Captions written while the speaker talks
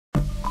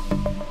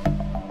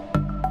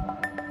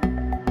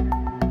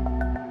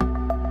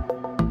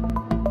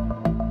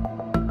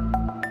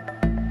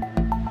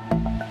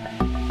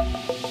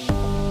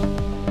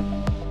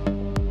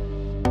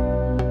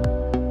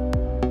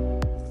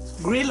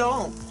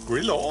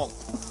Grill on.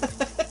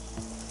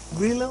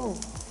 Grill on.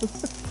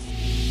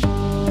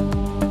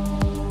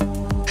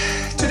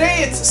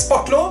 Today it's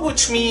Sportlov,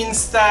 which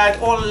means that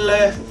all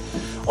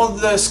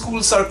the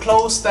schools are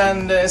closed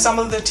and some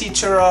of the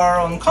teachers are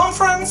on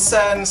conference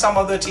and some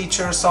of the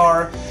teachers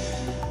are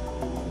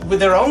with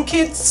their own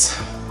kids.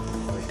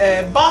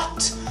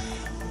 But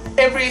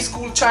every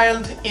school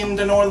child in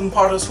the northern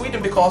part of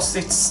Sweden, because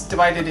it's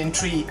divided in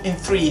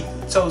three.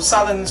 So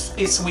southern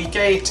is week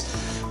 8,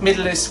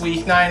 middle is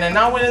week 9, and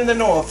now we're in the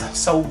north,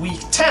 so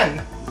week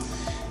 10.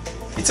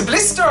 It's a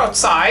blister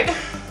outside.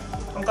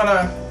 I'm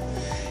gonna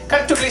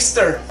cut to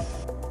blister.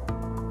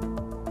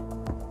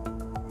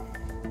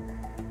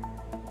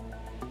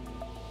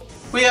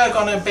 We are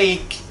gonna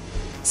bake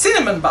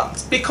cinnamon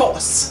buns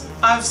because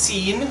I've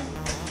seen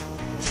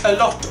a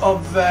lot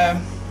of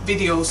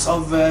videos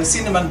of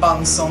cinnamon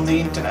buns on the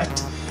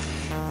internet,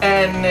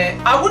 and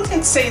I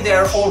wouldn't say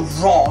they're all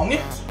wrong,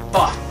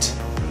 but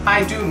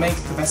I do make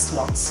the best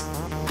ones.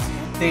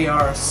 They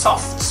are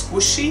soft,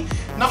 squishy,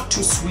 not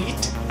too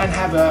sweet, and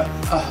have a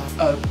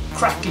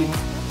crackling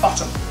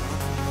bottom.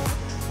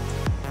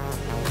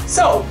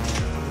 So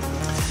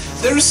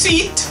the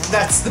receipt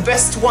that's the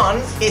best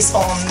one is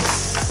on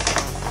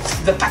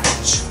the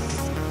package.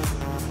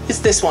 It's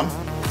this one.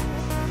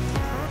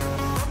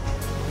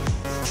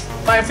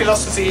 My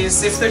philosophy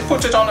is if they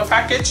put it on a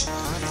package,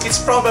 it's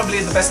probably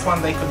the best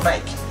one they could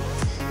make.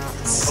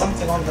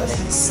 Something on the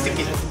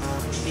sticky.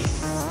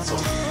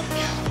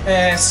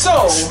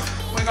 So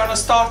we're gonna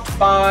start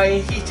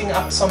by heating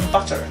up some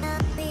butter.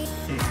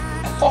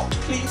 A pot,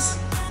 please.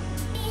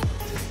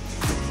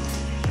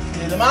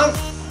 Little man.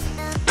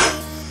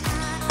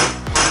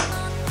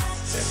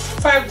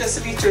 5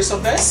 deciliters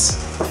of this.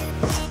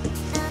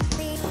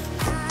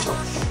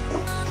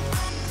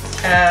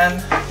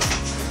 And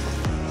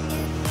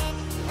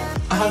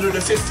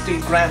 150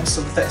 grams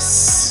of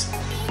this.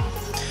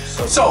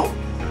 So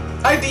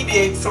I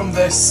deviate from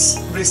this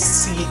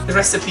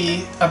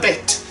recipe a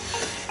bit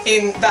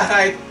in that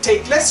I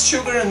take less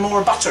sugar and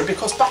more butter,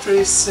 because butter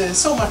is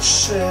so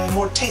much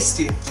more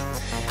tasty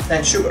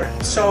than sugar.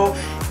 So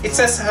it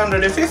says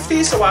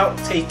 150, so I'll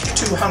take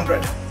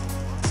 200.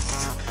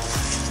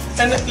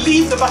 And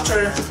leave the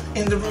butter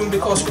in the room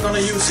because we're gonna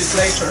use it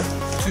later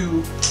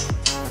to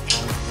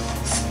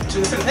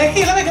nej,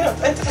 hela vägen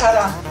upp, inte det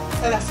här,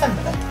 är det 5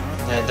 eller?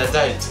 Nej, det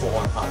där är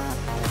 2,5.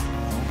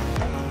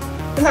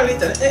 Den här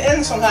lite,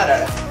 en sån här är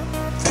det.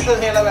 Fyll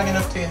den hela vägen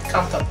upp till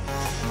kanten,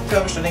 till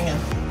översta ringen.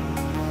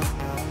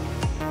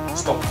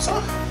 Stopp, så.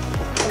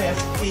 Ner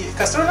i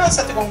kastrullen,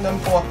 sätt igång den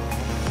på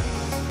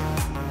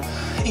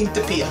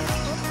inte P.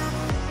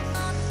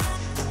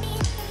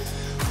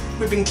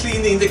 We've been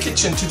cleaning the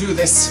kitchen to do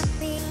this.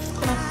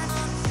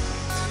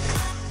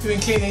 We've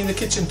been cleaning the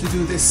kitchen to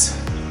do this.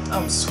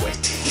 I'm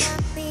sweating.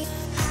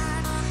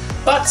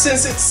 But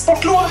since it's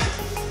Sportlov,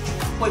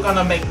 we're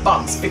gonna make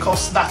buns,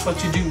 because that's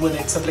what you do when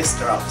it's a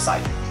blister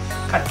outside.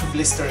 Cut to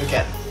blister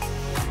again.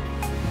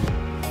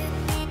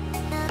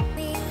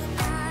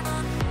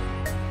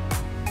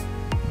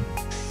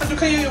 Men du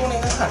kan ju göra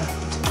ordning den här.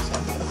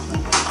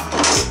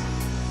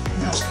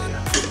 Den här ska du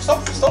göra.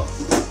 Stopp, stopp.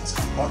 Jag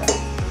ska ha den.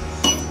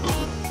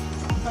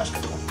 Den här ska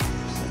du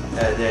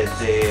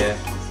göra.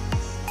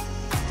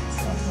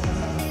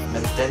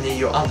 Men den är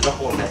ju andra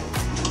hållet.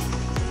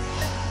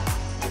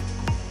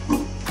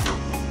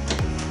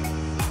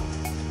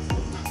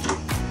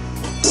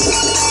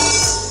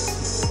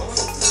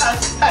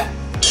 Här.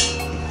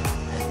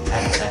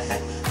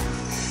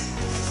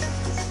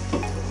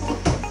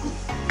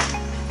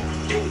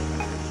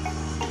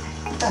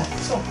 Där,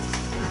 så.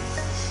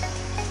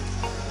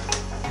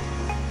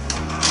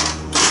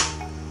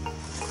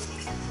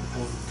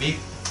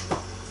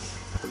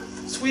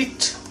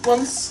 Sweet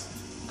ones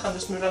kan du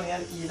smula ner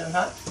i den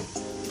här.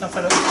 Den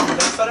får upp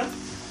för den.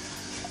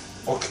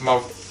 Och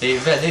det är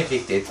väldigt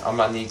viktigt att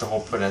man inte har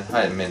på den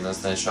här medan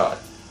den kör.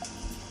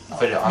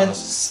 För det, men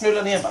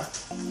smula ner bara.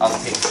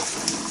 Allting.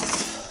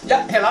 Ja,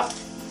 hela.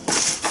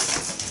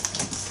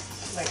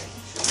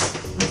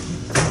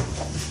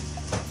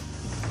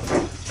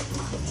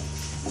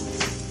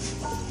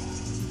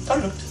 Ta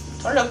det lugnt.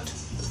 Ta det lugnt.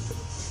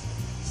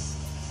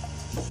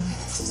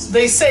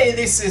 They say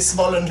this is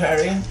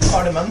voluntary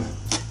cardamom,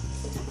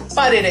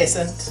 but it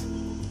isn't.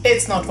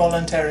 It's not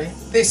voluntary.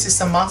 This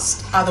is a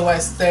must.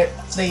 Otherwise,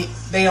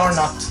 they are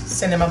not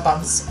cinnamon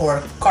buns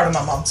or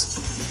cardamom buns.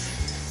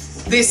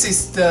 This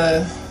is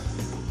the,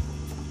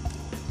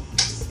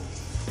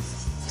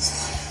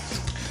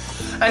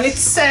 and it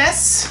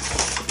says,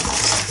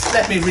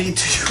 let me read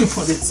to you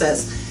what it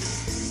says.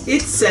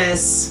 It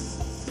says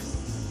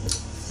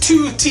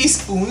 2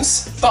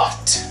 teaspoons,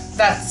 but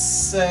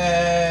that's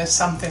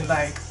something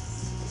like,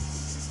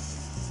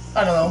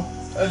 I don't know,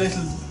 a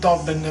little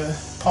dab in the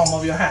palm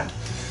of your hand.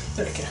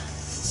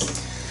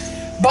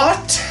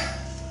 But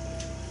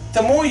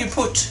the more you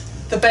put,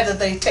 the better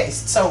they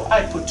taste. So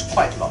I put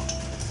quite a lot.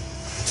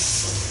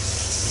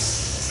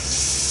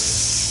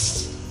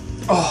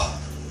 Oh,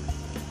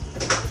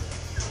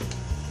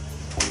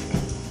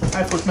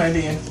 I put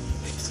maybe in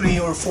 3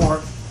 or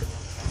 4.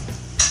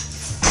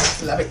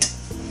 Love it.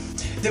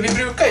 Det vi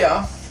brukar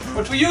göra,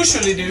 what we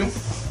usually do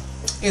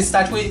is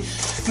that we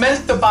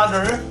melt the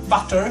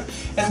butter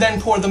and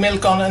then pour the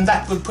milk on, and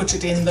that will put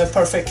it in the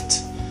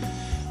perfect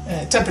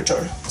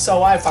temperature.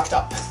 So I fucked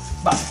up,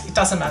 but it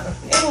doesn't matter.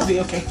 It will be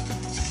okay.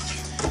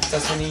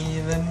 Doesn't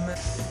even...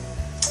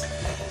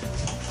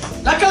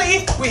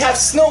 Luckily, we have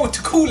snow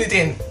to cool it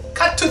in.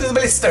 Cut to the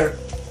blister.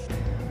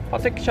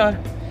 Patrik kör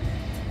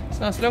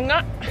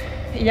snöslunga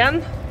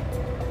igen.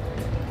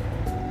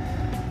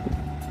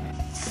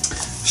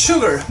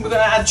 Sugar. We're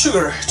gonna add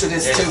sugar to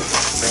this too.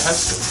 We have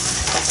to.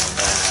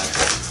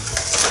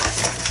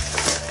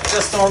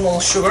 Just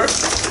normal sugar.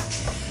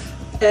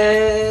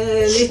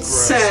 It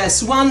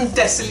says 1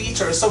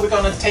 deciliter, so we're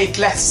gonna take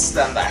less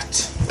than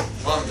that.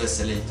 1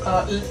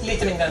 deciliter.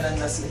 Lite mindre än 1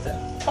 deciliter.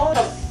 Ta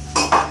det.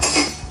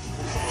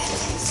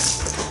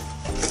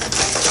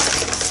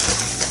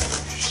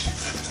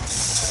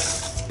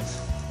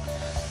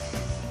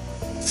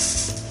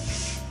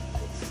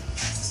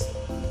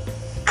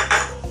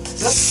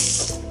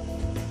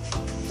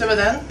 Det var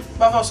den.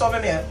 Vad sa vi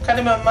mer?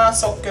 Kardemumma,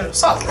 socker,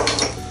 salt.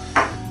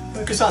 Hur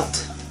mycket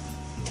salt?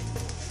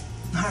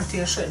 En halv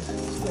tesked.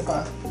 Det är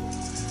bara...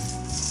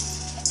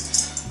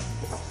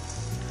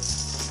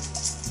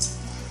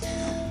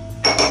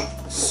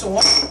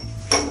 Så.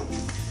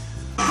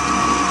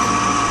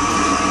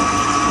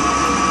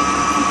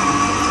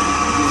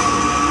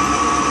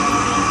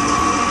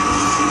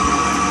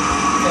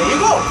 There you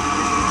go.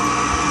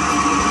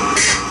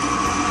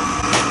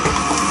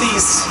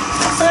 These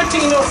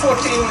 13 or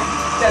 14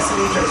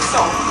 deciliters.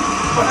 So,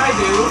 what I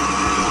do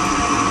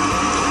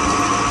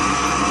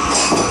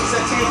is I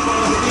take one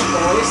of the big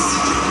boys.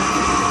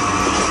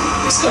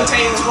 This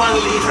contains 1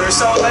 liter,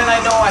 so then I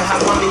know I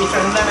have 1 liter,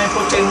 and then I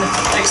put in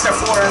extra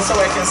 4 and so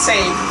I can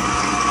save.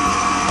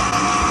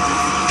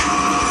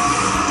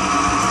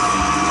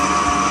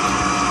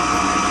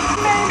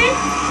 Maybe.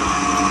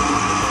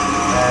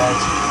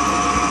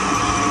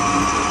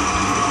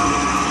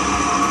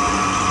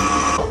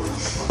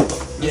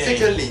 Nu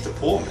fick jag lite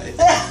på mig.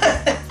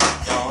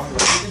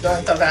 Du dör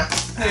inte av det.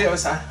 Nu gör vi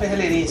så här. Vi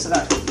häller i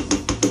sådär.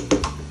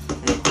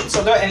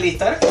 Så då 1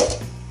 liter.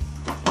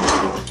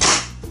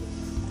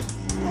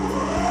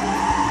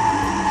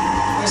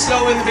 And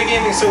slow in the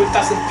beginning so it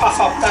doesn't puff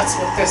up. That's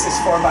what this is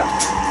for, but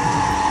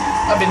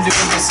I've been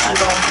doing this too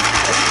long.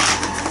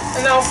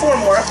 And now 4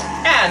 more.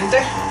 And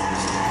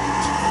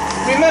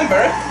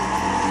remember,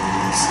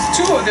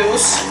 2 of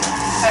those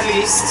at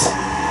least.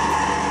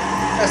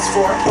 That's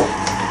 4.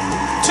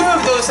 2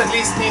 of those at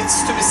least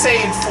needs to be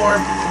saved for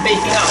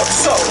baking out.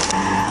 So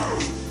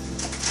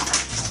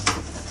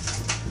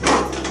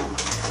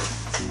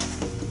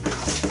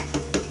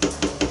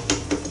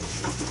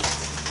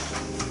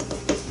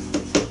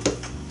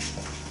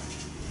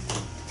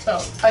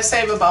I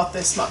save about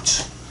this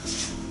much.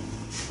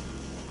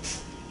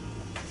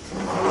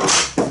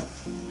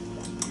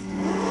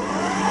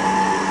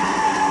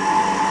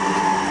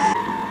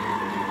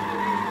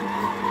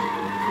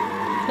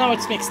 Now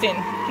it's mixed in.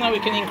 Now we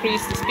can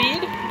increase the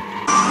speed.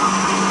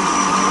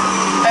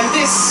 And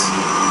this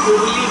we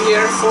will leave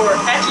here for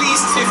at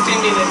least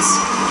 15 minutes.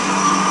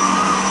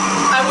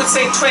 I would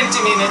say 20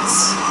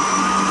 minutes.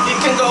 It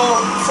can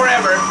go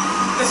forever.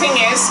 The thing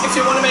is, if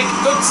you want to make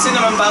good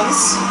cinnamon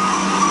buns,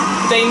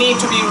 they need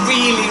to be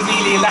really,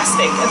 really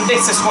elastic, and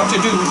this is what to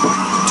do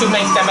to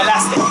make them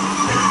elastic.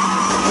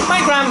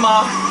 My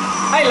grandma,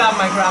 I love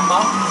my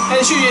grandma,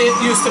 and she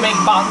used to make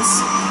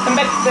buns, and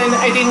back then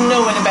I didn't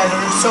know any better,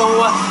 so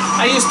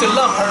I used to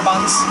love her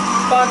buns.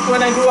 But when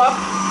I grew up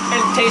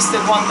and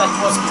tasted one that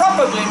was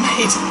properly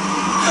made,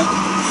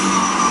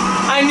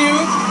 I knew,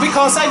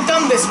 because I'd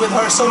done this with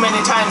her so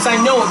many times, I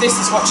know this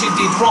is what she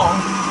did wrong.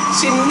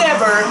 She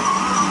never...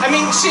 I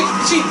mean, she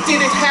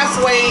did it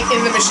halfway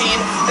in the machine,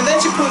 and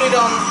then she put it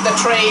on the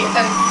tray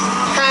and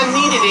hand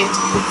kneaded it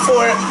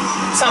for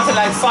something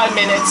like 5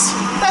 minutes.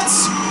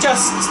 That's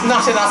just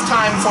not enough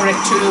time for it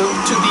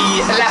to be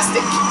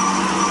elastic.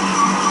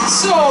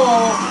 So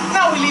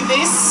now we leave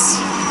this,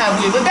 and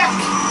we'll be back.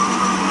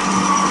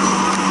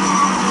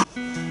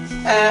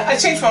 I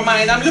changed my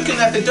mind. I'm looking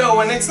at the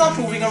dough, and it's not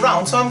moving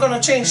around, so I'm gonna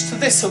change to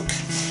this hook.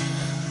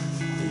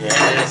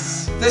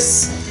 Yes.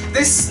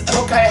 This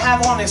hook I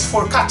have on is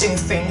for cutting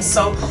things,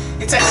 so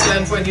it's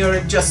excellent when you're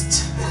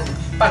just...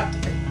 But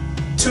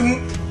to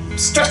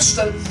stretch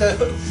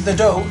the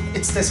dough,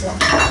 it's this one.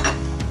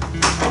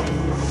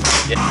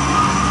 Yeah.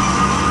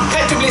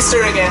 Had to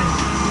blister again.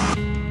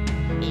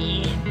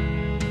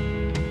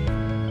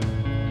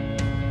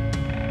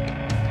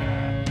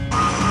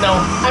 No,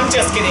 I'm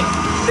just kidding.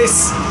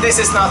 This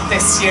is not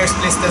this year's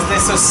blisters.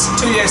 This was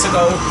 2 years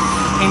ago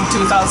in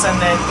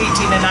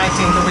 2018 and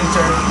 19, the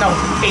winter. No,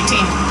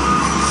 18.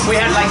 We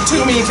had like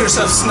 2 meters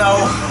of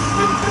snow.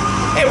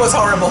 It was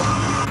horrible.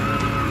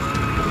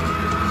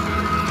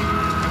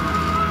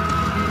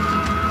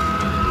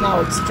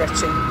 Now it's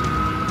stretching.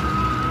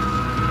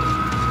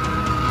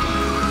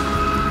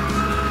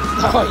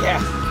 Oh yeah,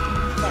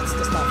 that's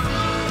the stuff.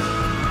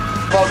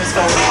 Vad vi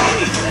ska ha.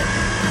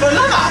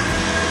 Bullarna?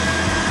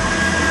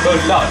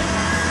 Bullar.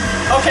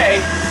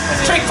 Okay,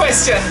 Trick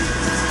question.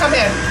 Come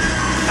here.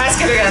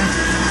 Ask it again.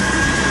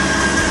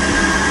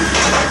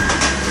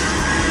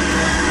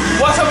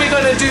 What are we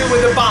gonna do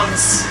with the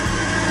buns?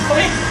 Kom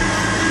in.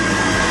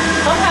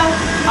 Kom här.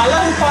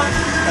 Allihopa.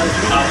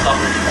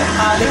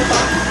 Allihopa.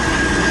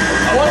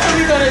 What are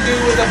we gonna do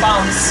with the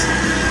buns?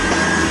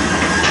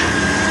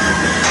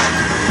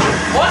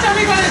 What are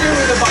we gonna do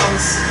with the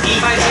buns?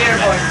 My dear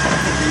boy.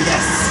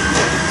 Yes.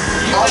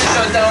 You are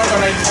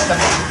gonna eat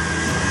them.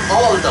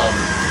 All of them.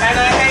 And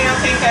I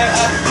think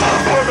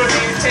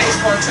probably taste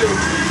one too.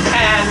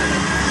 And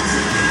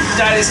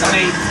Daddy's gonna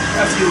eat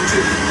a few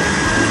too.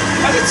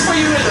 But it's for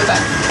you to do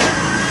that.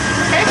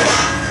 Okay?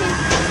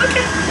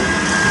 Okay.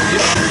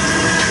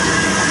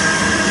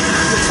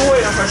 Du får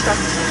i den första.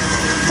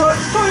 Ta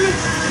ut.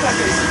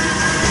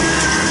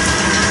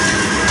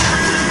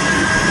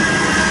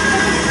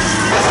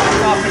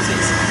 Ja,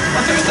 precis.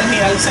 Man tar ut en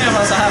hel, så gör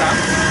man så här.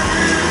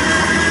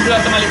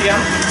 Blöter man lite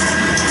grann.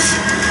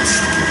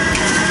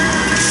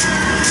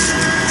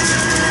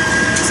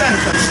 Sen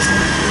först.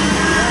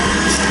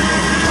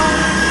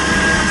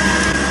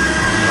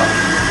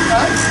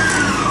 Ja.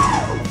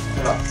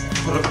 Bra.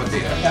 Får du på det?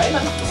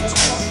 Jajamän. Så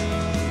ska man.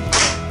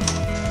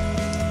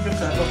 Jag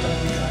brukar låta den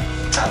ligga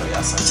här och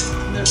jassa.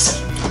 Nu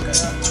brukar jag.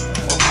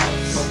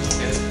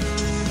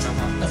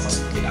 Den får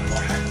ligga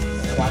kvar här.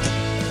 Det var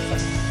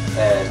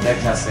Det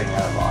kan jag slänga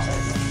bara.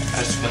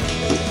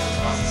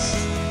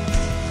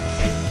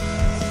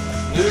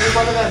 Nu är det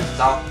bara att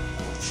vänta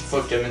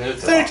 40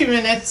 minuter. 30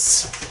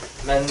 minutes.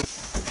 Men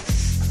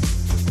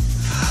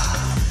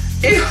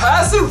It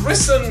has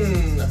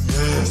arisen.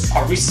 Yes.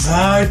 Arisen.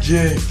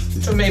 Magic.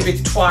 To maybe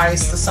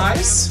twice the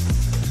size.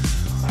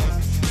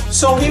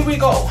 So here we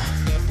go.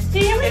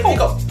 Here we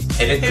go.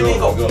 Here we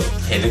go.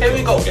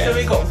 Here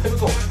we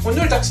go. Och nu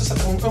är det dags att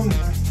sätta igång ugnen.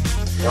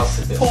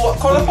 På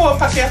Kolla på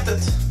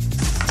paketet.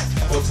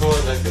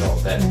 200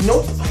 grader.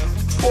 Nope.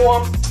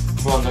 På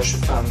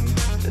 225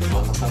 till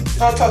 250.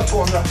 jag tar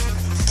 200.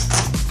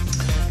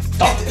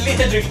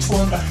 Lite drygt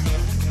 200.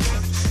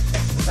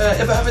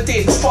 Jag behöver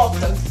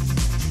degspatel.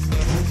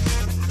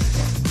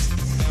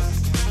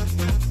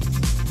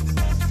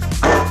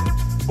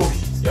 Oj,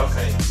 jag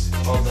kan inte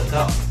ha den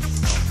där.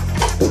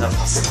 Den där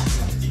passar.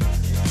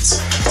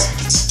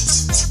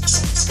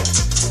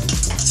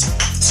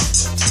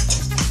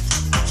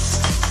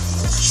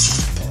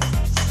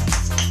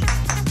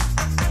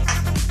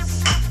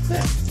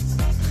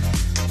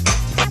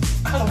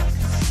 Hallå.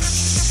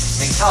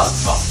 Med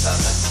kallt vatten.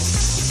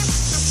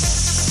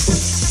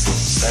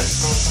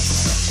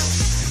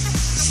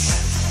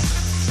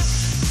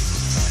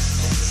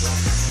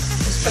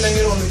 Det spelar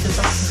ingen roll vilket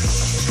vatten.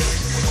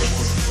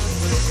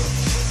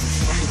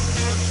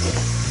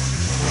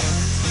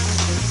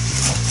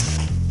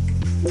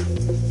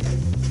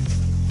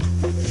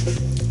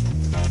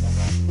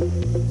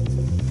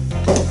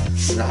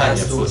 Det här är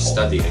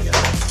första degen.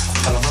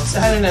 Det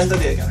här är den enda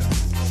degen.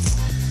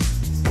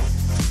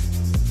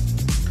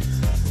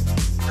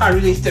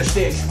 Halvliters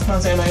deg.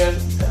 Man säger man gör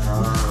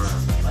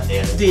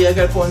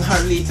degar på en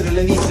halv liter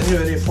eller liter. Nu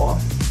är det på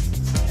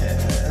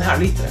en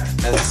halv liter här.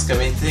 Men ska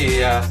vi inte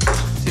ge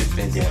typ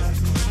en del?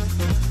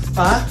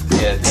 Va?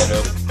 Dela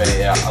upp,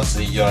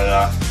 alltså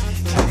göra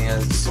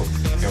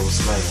kanelsocker och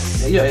smör.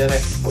 Det gör jag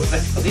rätt på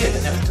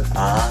degen, jag vet inte.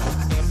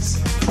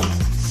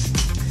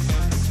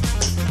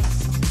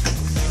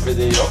 Men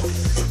det är jag.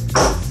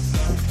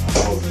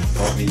 Och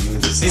vad vi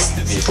gjorde sist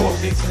vi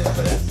påtryckte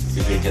på det.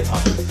 Vi brukar ta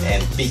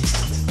en bit.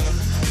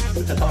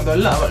 Du kan ta en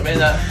bulla, vad du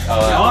menar?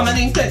 Ja, men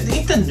inte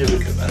nu,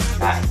 gubben.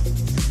 Nej.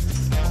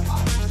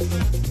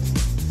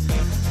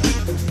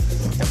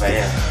 Jag bara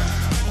är.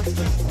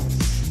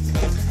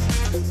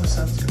 Och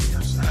sen ska vi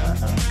göra så här.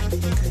 Vi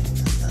ska lägga in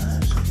den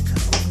där så vi kan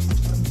få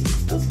en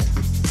ditåt.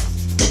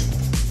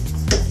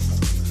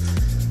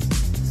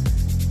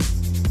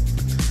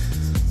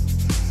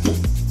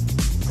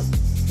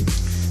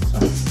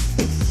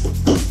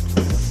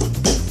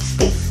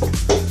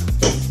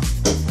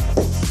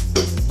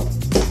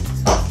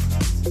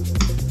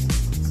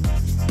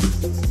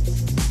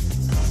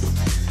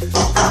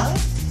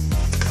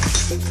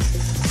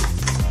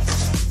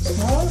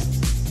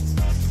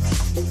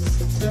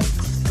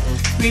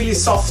 Really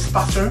soft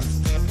butter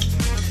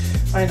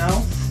right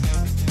now,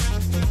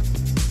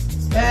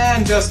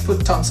 and just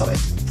put tons of it.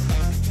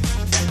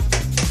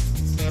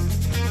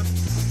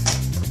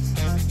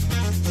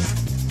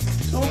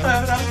 Så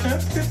överallt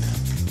nu, typ.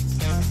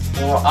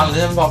 Och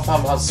anledningen varför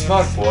han har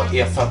smör på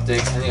är för att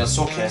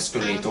kanelsocker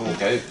skulle inte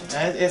åka ut.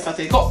 Nej, det är för att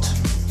det är gott.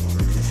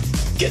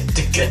 Gött.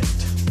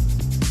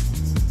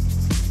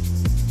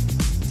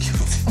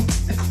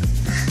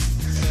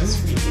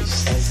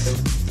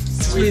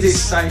 Swedish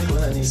Psycho,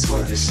 den är svår.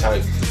 Swedish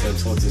Psycho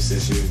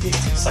 2020.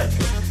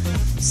 Psycho.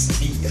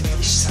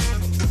 Swedish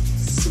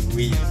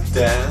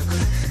Sweden.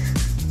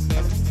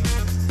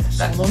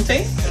 Så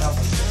någonting.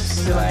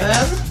 Det var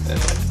den.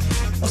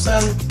 Och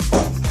sen,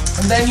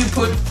 and then you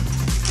put,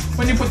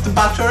 when you put the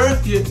butter,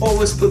 you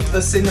always put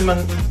the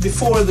cinnamon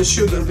before the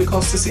sugar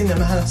because the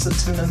cinnamon has a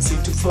tendency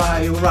to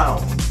fly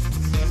around.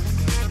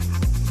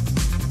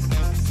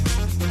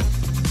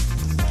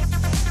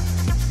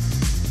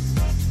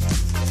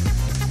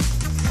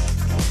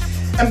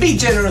 And be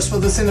generous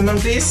with the cinnamon,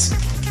 please.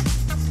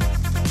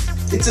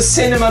 It's a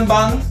cinnamon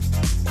bun.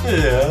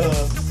 Yeah.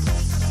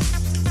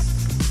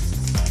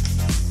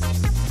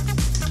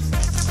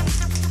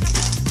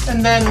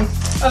 And then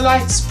a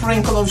light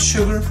sprinkle of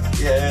sugar.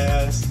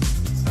 Yes.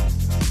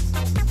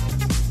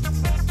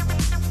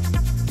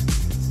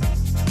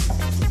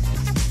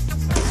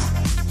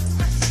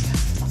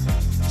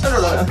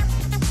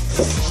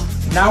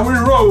 Now we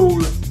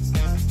roll.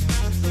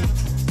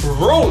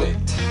 Roll it.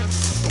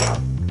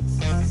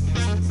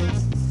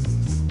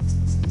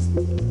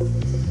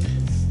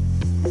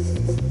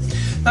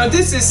 Now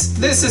this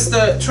is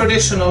the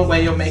traditional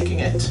way of making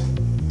it.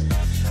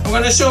 I'm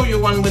going to show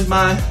you one with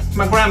my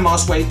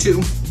grandma's way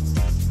too.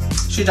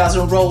 She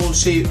doesn't roll,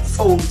 she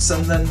folds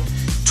and then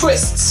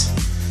twists.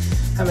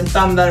 Haven't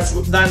done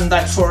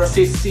that for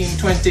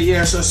 15-20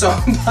 years or so,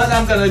 but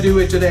I'm going to do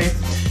it today.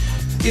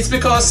 It's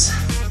because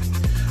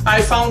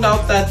I found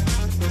out that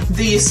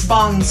these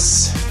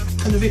buns,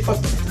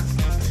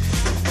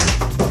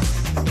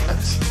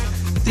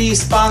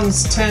 these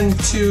buns tend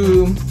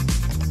to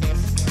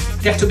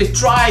get a bit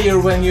drier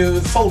when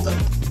you fold them,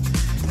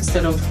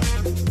 instead of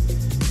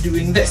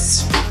doing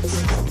this.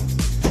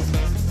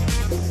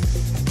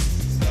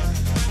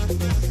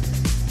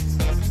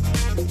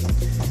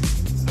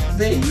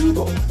 There you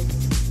go.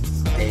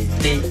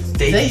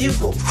 There you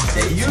go.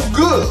 There you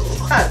go.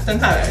 Här, den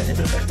här är den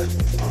perfekta.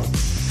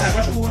 Här,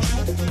 varsågod.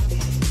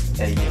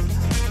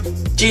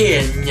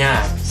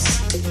 Genius.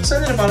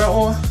 Sen är det bara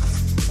att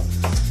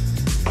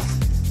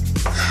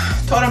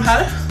ta de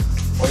här.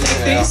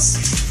 These.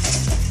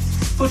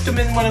 Put them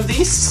in one of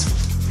these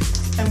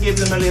and give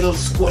them a little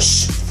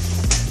squish.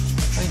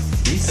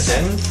 And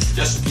then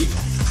just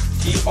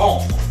keep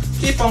on.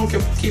 Keep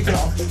it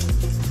on.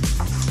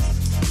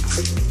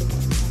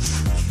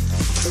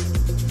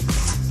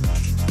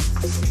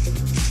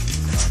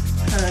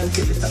 Här en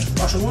till liten.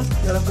 Varsågod,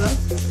 göra på den.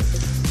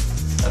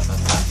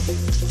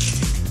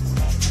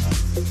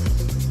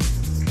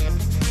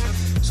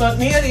 Så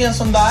ner i en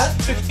sån där,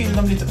 tryck till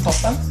dem lite på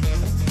toppen.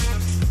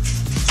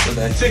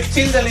 Tryck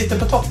till den lite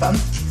på toppen.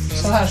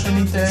 Så här så den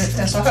inte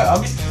är så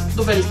hög.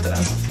 Då välter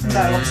den.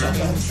 Där också. I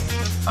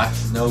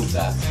know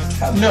that.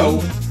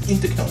 No,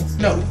 inte knoll.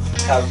 No.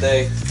 Have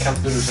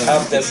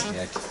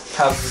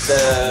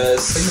the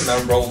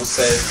cinnamon rolls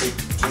taking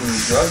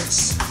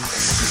drugs?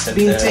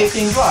 Been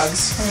taking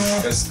drugs?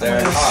 Because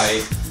they're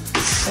high.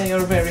 They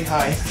are very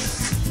high.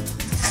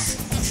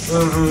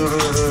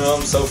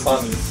 I'm so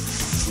funny.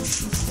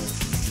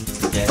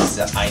 Yes,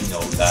 I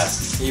know that.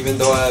 Even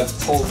though I've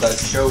told that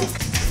joke.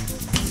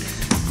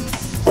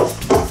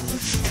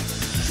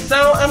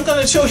 Now I'm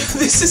gonna show you,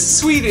 this is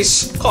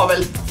Swedish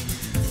kavel.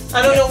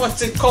 I don't know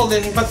what it's called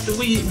in, but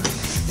we...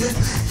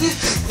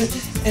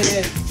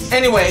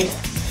 anyway,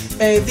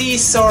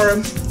 these are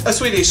a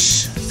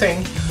Swedish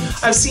thing.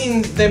 I've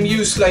seen them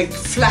use like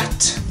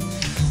flat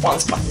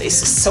ones, but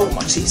this is so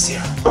much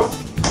easier.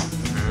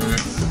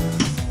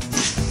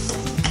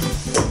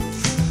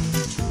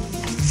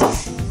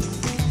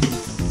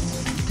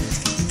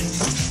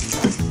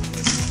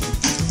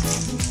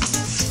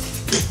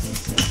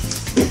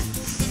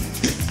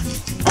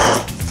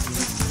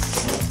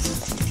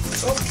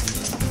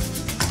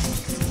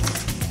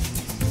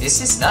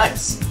 This is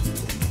nice.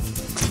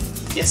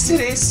 Yes,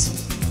 it is.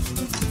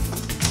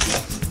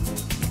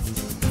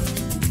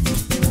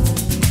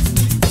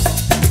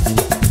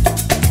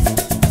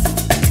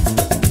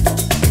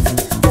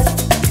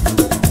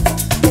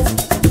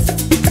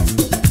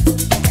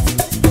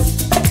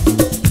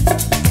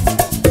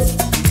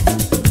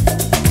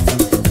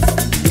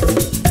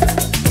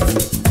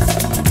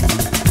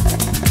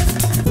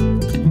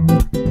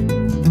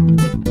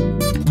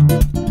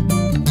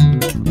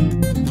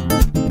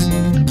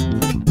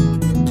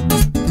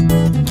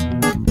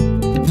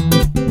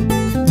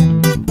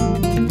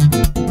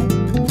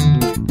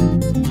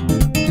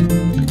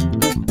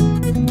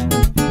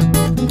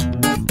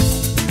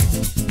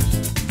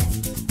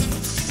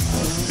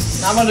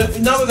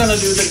 Now we're gonna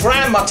do the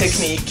grandma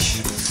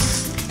technique.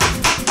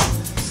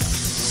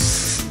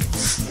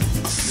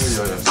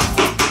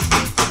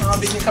 Ja,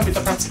 vi kan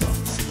byta plats då.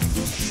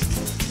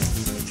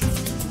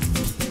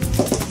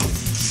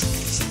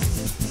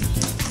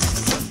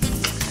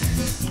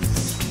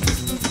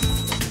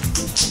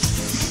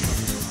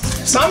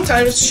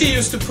 Sometimes she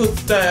used to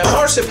put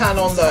marzipan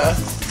on the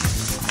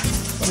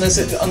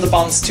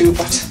buns too,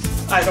 but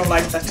I don't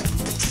like that.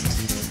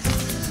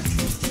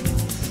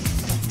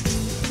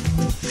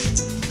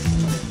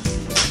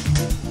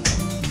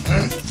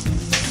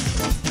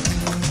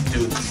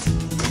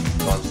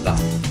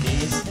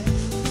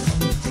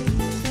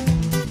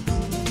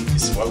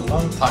 For a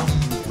long time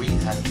we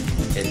had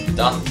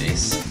done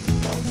this.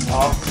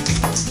 Ja.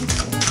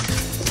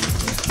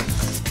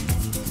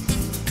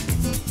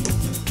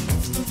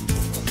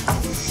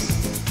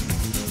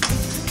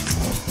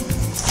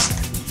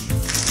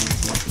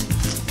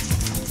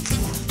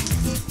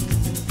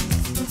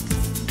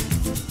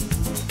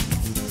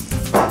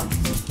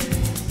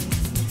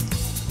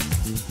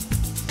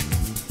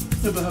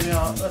 Nu behöver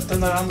jag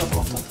den där andra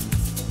plåten.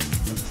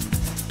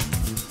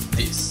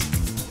 piece.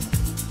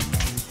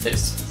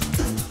 This.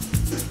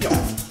 Ja.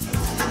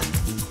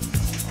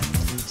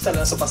 Ställ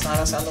den så pass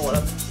nära så jag når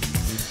den.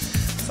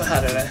 För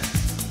här är det...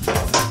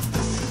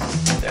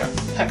 There.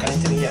 Här kan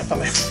inte ni hjälpa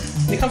mig.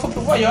 Ni kan få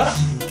prova att göra.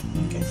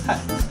 Okej, här.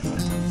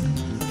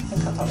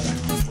 Jag kan ta det där.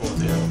 Och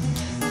det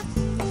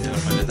gör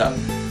man det där.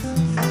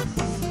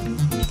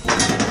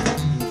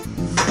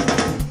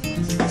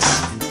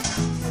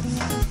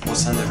 Och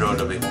sen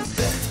rör vi ihop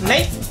det.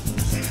 Nej!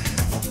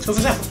 Så får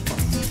vi se.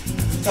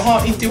 Jag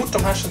har inte gjort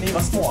de här så ni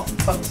var små.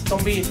 För att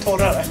de blir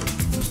torrare.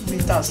 De blir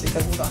inte alls lika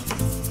goda.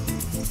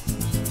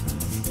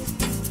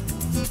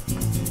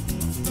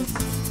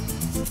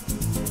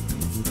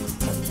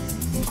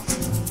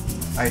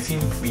 I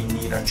think we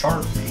need a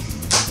Sharpie.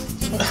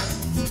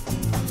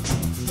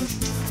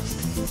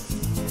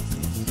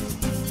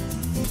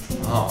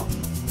 Ja.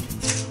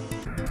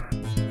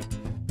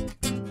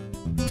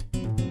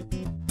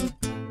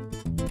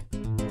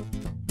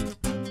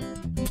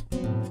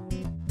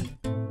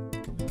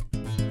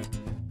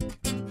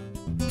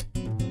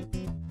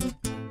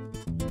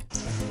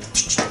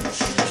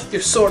 You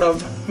sort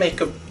of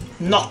make a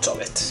knot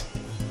of it.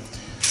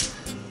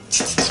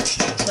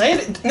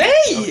 Nej!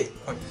 Nej!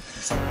 Oj.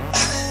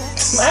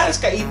 De här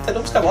ska inte,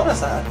 de ska vara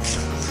så här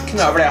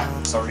knövliga.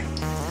 Sorry.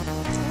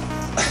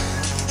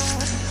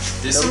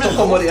 Det är De som en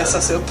kommer att låt.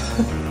 resa sig upp.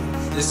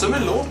 Det är som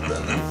en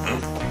låten.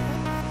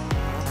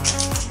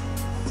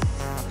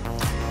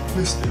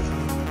 Just det.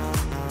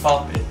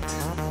 Pop it.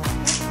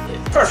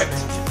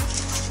 Perfect.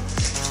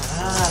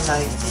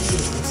 Like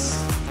this.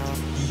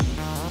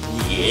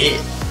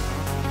 Yeah.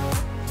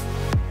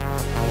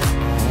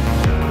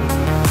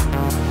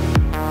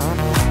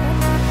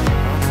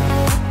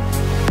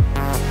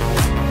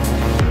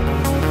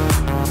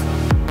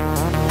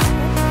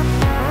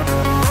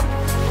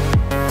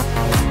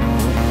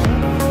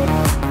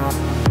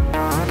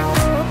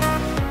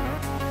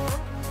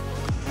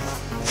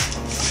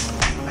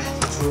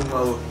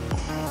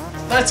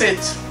 That's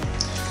it.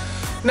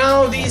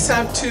 Now these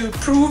have to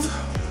prove,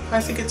 I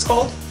think it's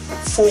called,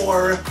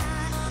 for,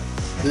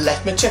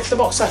 let me check the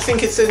box, I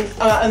think it's in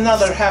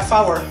another half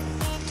hour.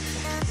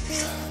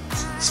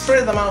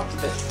 Spread them out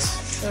a bit,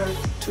 they're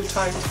too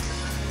tight.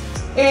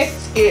 It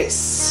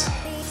is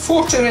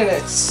 40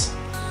 minutes.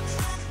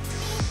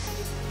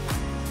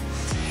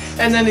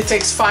 And then it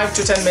takes 5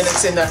 to 10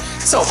 minutes in there.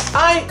 So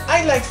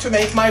I like to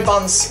make my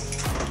buns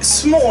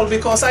small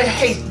because I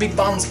hate big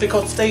buns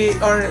because they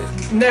are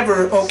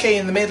never okay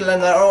in the middle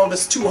and they're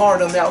always too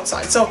hard on the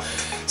outside. So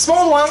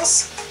small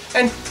ones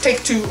and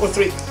take 2 or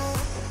 3.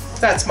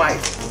 That's my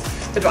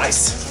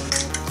advice.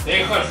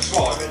 Det är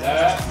självsvag.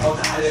 Och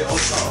det här är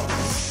också.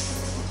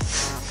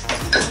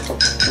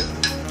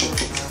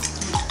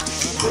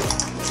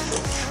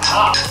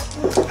 Ja,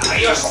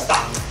 just det.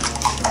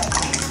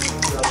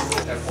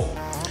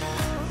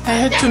 I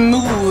had to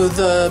move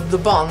the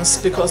buns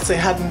because they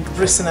hadn't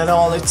risen at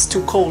all. It's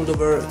too cold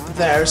over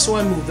there, so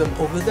I moved them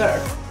over there.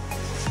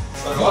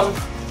 One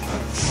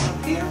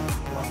here,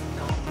 one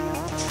down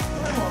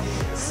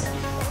here.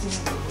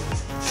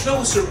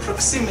 Closer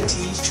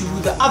proximity to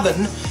the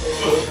oven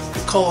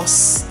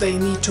because they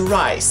need to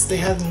rise. They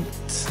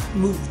hadn't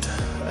moved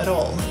at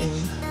all in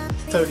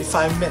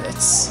 35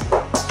 minutes.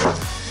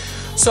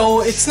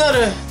 So it's not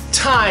a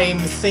time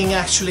thing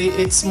actually,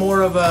 it's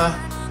more of a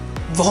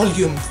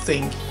volume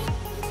thing.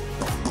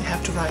 They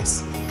have to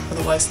rise,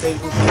 otherwise they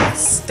will be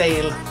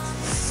stale.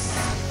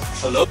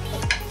 Hello?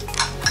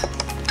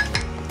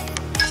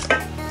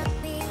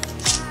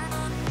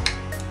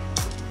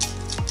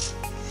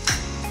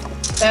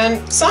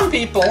 And some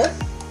people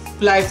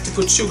like to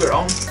put sugar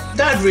on.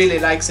 Dad really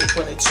likes it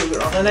when it's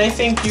sugar on, and I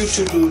think you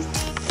two do.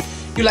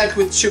 You like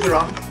with sugar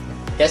on?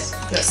 Yes.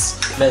 Yes.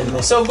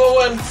 Men So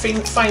go and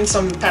find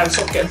some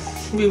pärlsocker.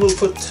 We will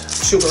put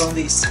sugar on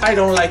these. I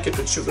don't like it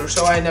with sugar,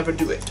 so I never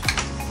do it.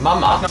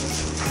 mamma.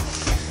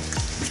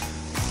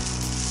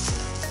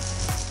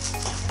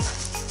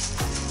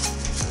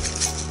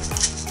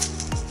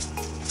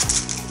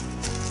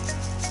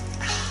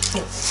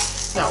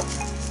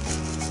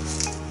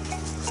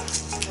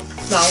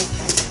 Now,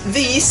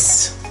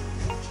 these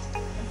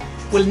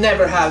will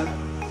never have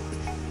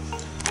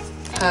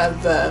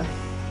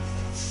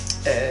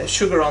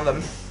sugar on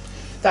them.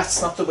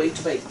 That's not the way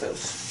to bake those.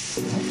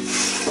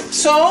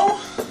 So,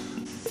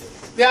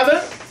 the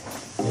oven.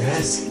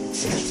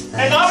 Yes.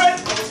 And oven.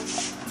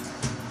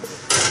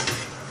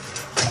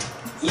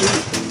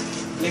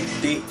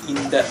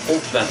 In the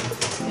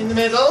oven. In the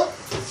middle.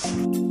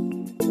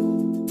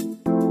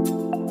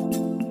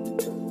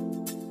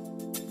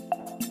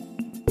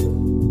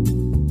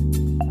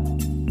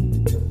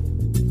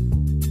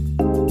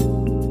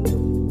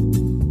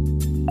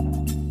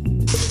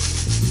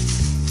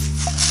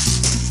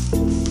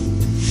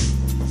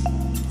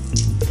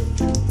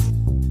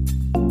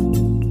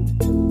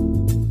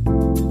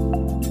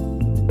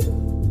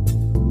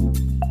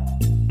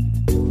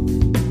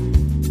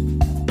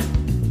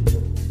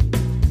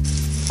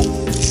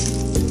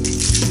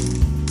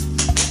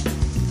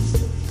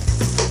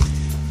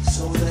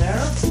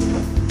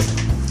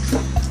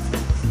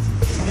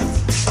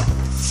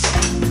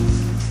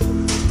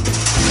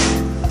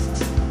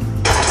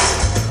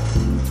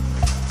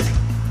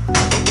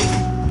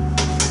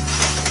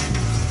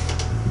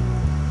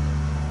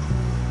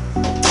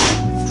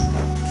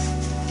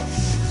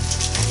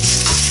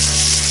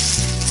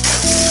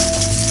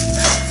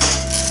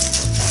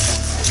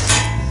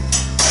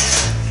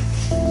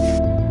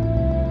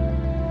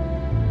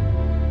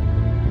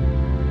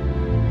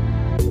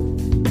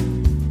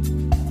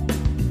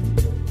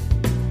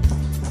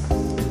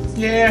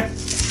 Yeah,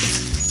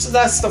 so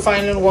that's the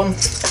final one.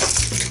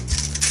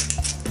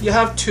 You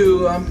have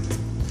to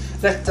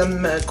let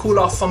them cool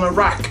off on a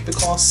rack,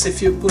 because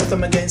if you put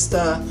them against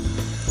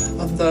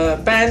the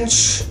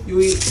bench, you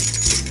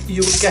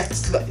will get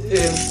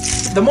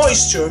the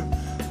moisture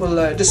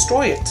will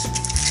destroy it.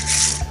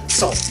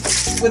 So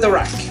with a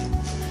rack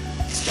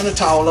and a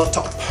towel on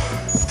top,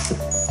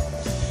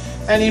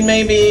 and in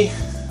maybe,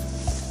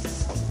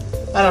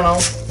 I don't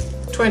know,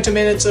 20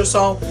 minutes or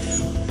so,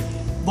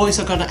 boys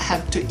are gonna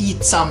have to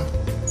eat some,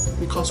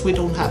 because we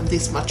don't have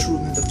this much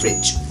room in the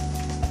fridge.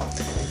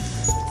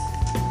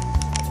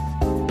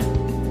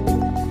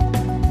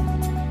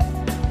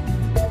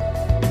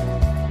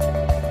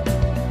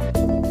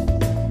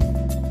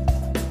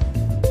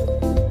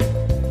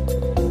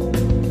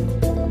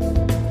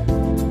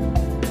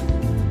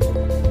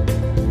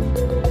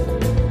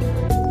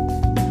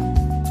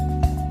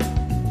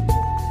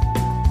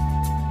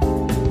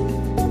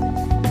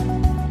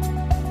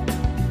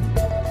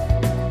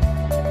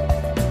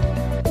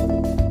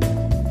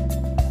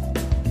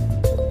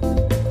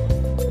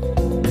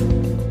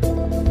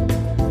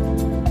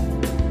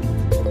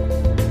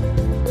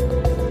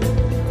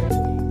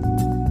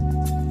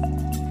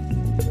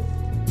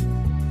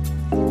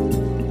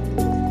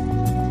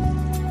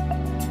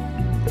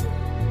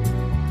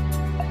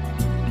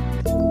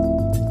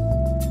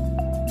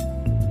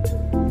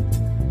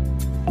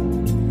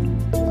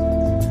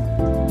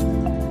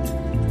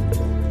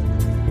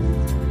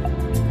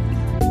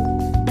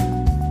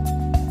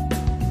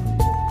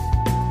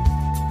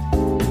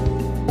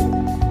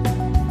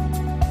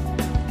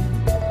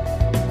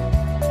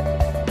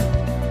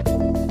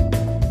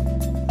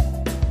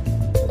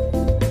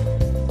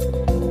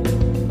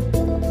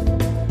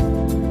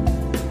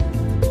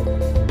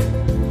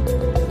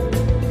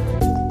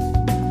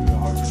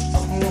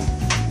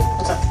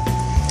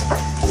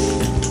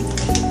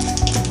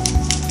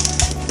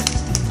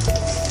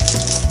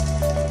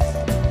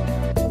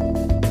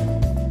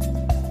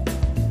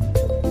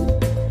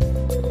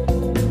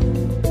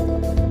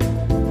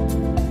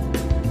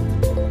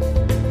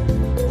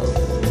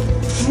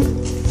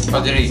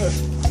 Vad är det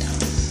i?